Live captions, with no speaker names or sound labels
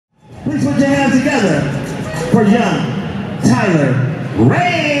Please put your hands together for young Tyeler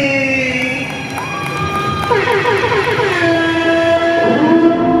Reign.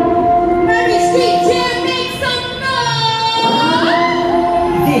 Murray Street Jam, make some noise!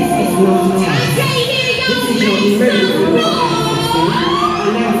 This is FRONTROW. I can't hear y'all, This is your make some emergency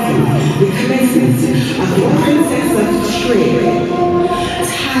announcing the commencement of the Princess of the Shred,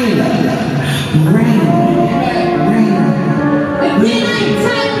 Tyeler Reign. Again, I'm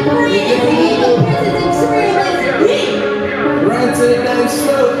Tyeler Reign, and the President Shred, let's get it! Run to the damn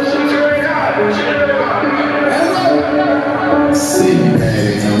show. Sitting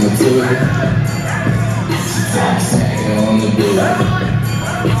back on the toilet. She top smacking on the board.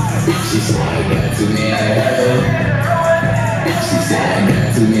 She said I got too many hours. She said I got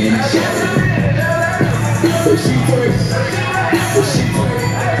too many shots. So she twerk. So she twerk.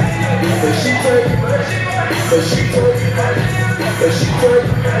 So she twerk. So she twerk. So she twerk.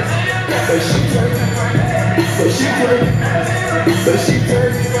 So she twerk. So she twerk. So she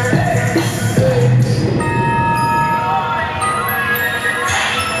twerk.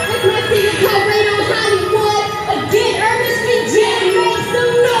 Let's not see the call right on Hollywood. Again, Urban Street Jam, make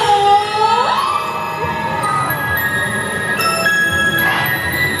some noise!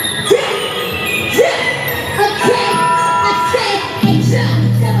 Okay, I said, hey, Joe,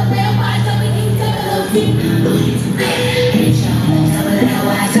 tell me little why, tell me you, tell me little D. Hey, Joe, tell me little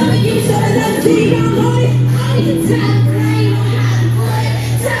why, tell me you, tell me little D. Y'all know it? Only the Tyeler Reign on Hollywood.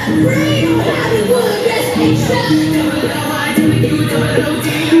 Tyeler Reign on Hollywood. Yes, hey, Joe, tell me little why, tell me you, tell me little D.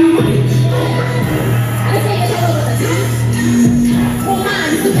 I say it's all over the top. Oh,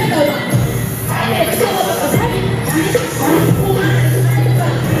 mine is the better one. And it's all over the top. Oh, mine is the better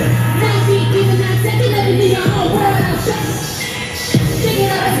one. Now keep giving that second, let me be your own world. I'll show you. Check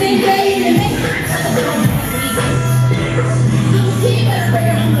it out, I stay ready to make it. I'm a kid, but I'm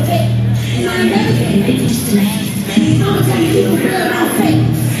better on the bed. And I never can make it just to make it. I'm a trying to keep it real and all fake.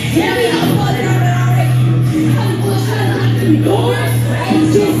 Yeah, we all bought it already. Hollywood's trying to lock them doors. And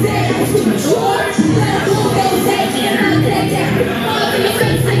just said I was too mature. Let a fool go take it and I'll take that. All in your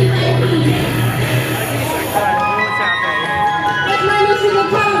face, how you like me. That's my new single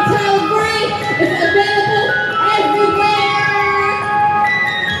called Tyeler Reign. It's available everywhere.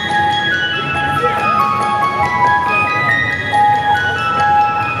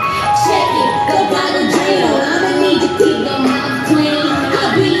 Check it, go buy the jail. I'ma need you to keep your mouth clean.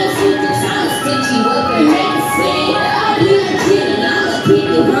 I'll be your secret child, stitch you up and make a scene. I'll be your kitty, I'ma keep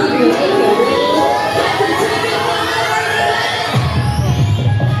you hungry, make you real. Got the ticket for my lady.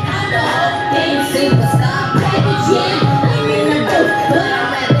 I'm the whole game superstar package, yeah. I'm in the booth, but I'm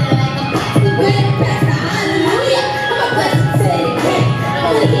rapping like a plastic bag. Pass the hallelujah. I'm a blessed to the king. I'm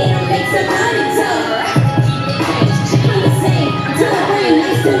only here to make some money, so I'm the same. Tyeler Reign,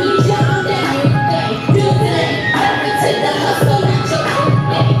 nice to meet you. I'm that new thing. Do today, help me take the hustle, not your own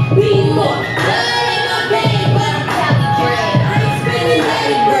thing. Be more. Blood ain't my vein, but I'm Cali bread. I ain't spending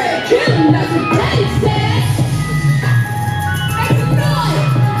daddy bread. Killing, that's what daddy said. Make some noise.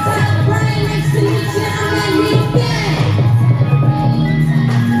 Tyeler Reign, nice to meet you. I'm that new thing.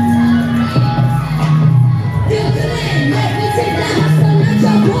 Do today, let me take the hustle, not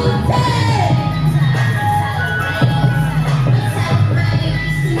your own thing.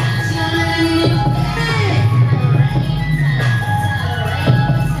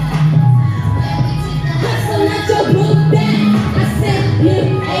 Hustle, not your book bag. I said you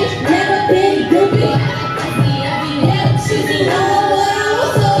ain't never been groupie. Never choosing no what I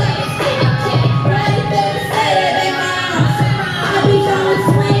was.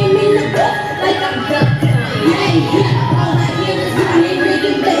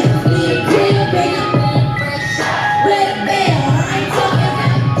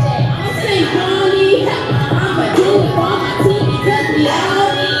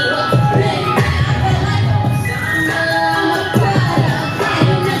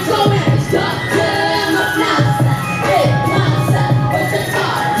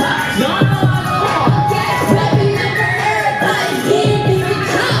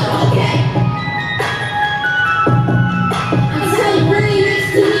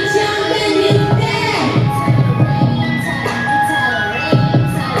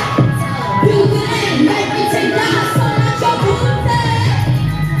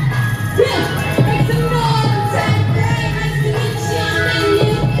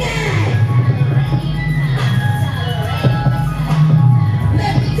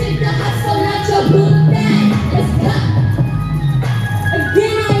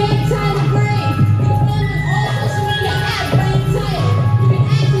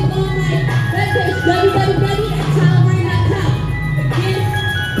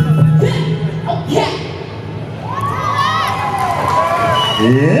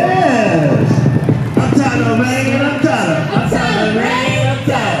 Yes. I'm Tyeler Reign and I'm Tyeler. I'm Tyeler Reign. I'm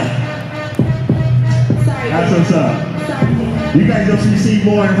Tyeler. Sorry. That's what's up. Sorry. You guys don't see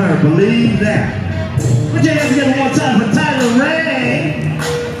more in her. Believe that. Put your hands together one time for Tyeler Reign.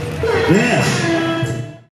 Yes.